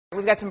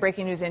We've got some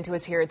breaking news into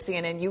us here at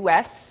CNN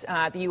U.S.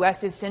 The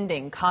U.S. is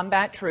sending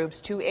combat troops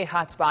to a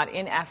hotspot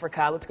in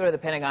Africa. Let's go to the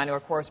Pentagon to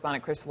our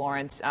correspondent, Chris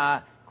Lawrence.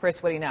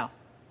 Chris, what do you know?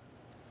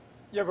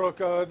 Yeah, Brooke,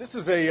 this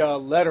is a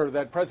letter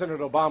that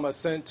President Obama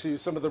sent to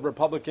some of the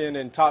Republican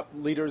and top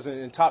leaders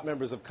and top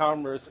members of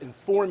Congress,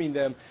 informing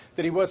them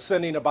that he was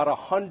sending about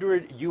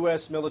 100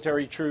 U.S.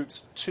 military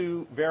troops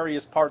to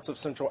various parts of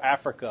Central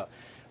Africa.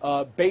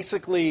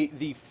 Basically,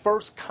 the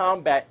first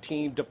combat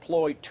team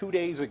deployed 2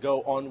 days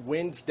ago on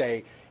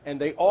Wednesday, and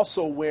they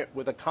also went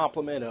with a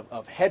complement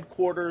of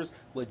headquarters,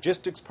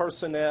 logistics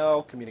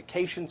personnel,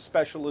 communications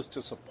specialists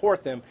to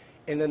support them.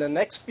 And in the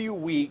next few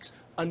weeks,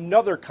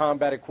 another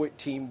combat-equipped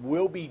team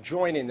will be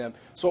joining them.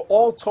 So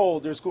all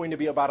told, there's going to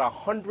be about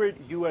 100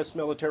 U.S.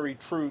 military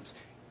troops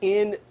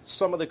in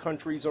some of the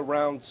countries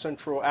around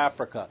Central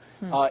Africa.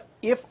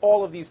 If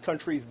all of these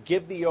countries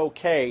give the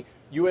okay,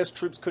 U.S.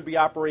 troops could be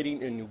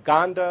operating in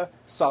Uganda,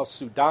 South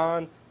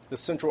Sudan, the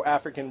Central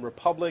African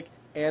Republic,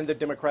 and the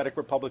Democratic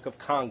Republic of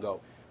Congo.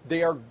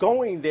 They are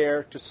going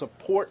there to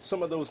support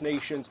some of those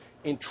nations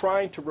in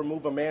trying to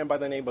remove a man by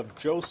the name of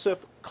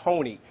Joseph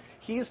Kony.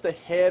 He is the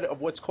head of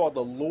what's called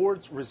the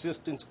Lord's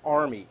Resistance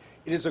Army.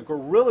 It is a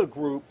guerrilla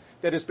group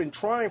that has been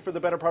trying for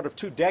the better part of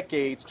 2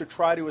 decades to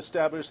try to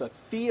establish a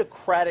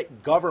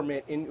theocratic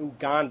government in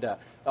Uganda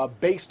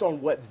based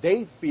on what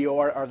they feel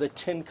are the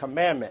 10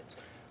 Commandments.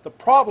 The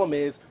problem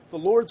is the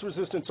Lord's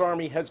Resistance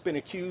Army has been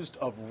accused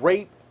of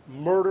rape,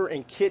 murder,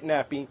 and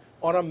kidnapping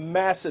on a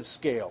massive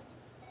scale.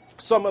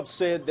 Some have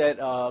said that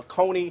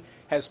Kony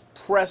has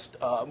pressed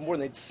more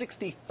than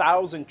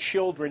 60,000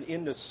 children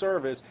into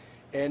service,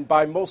 and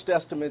by most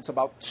estimates,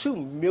 about 2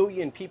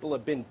 million people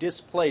have been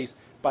displaced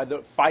by the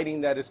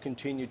fighting that has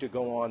continued to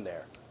go on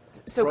there.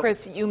 So,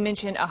 Chris, you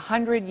mentioned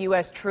 100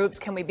 U.S. troops.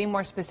 Can we be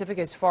more specific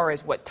as far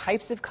as what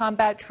types of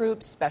combat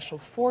troops, special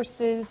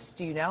forces?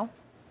 Do you know?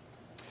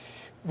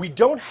 We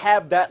don't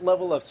have that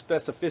level of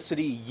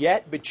specificity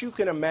yet, but you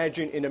can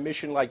imagine in a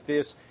mission like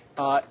this,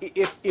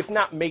 if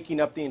not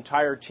making up the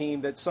entire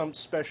team, that some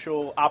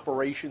special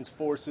operations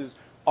forces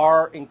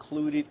are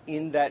included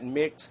in that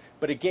mix.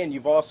 But again,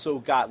 you've also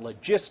got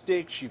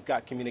logistics, you've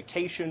got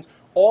communications,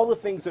 all the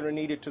things that are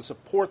needed to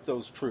support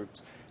those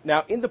troops.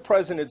 Now, in the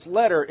president's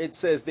letter, it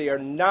says they are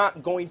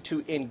not going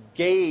to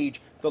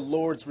engage the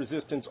Lord's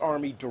Resistance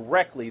Army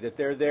directly, that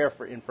they're there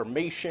for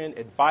information,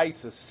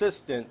 advice,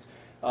 assistance.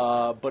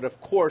 But of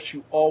course,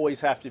 you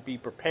always have to be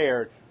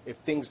prepared if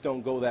things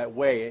don't go that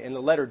way. And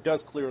the letter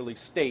does clearly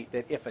state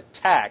that if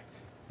attacked,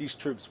 these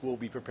troops will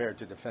be prepared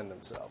to defend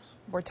themselves.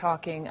 We're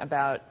talking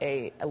about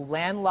a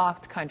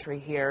landlocked country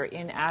here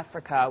in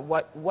Africa.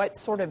 What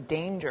sort of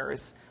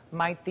dangers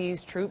might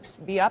these troops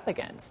be up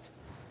against?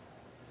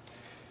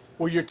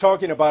 Well, you're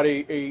talking about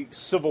a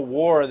civil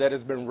war that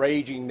has been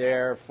raging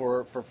there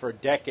for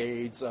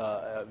decades.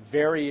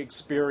 Very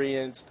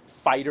experienced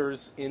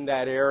fighters in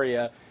that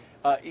area.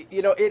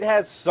 It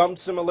has some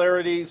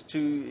similarities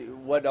to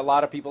what a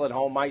lot of people at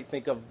home might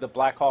think of the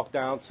Black Hawk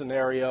Down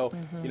scenario.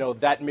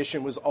 That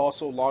mission was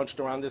also launched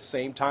around this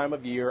same time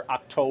of year,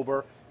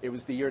 October. It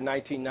was the year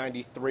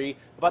 1993,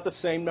 about the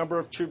same number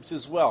of troops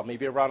as well,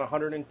 maybe around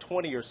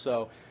 120 or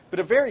so. But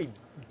a very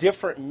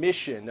different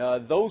mission.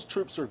 Those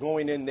troops are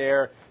going in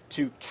there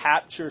to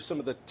capture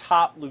some of the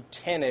top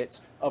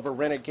lieutenants of a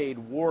renegade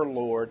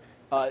warlord.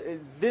 On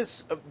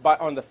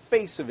the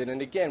face of it,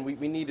 and again,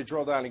 we need to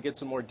drill down and get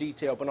some more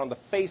detail, but on the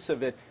face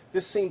of it,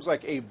 this seems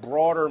like a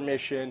broader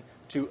mission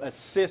to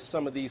assist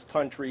some of these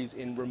countries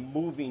in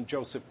removing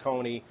Joseph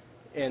Kony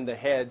and the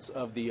heads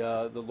of the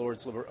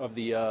Lord's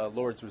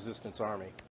Resistance Army.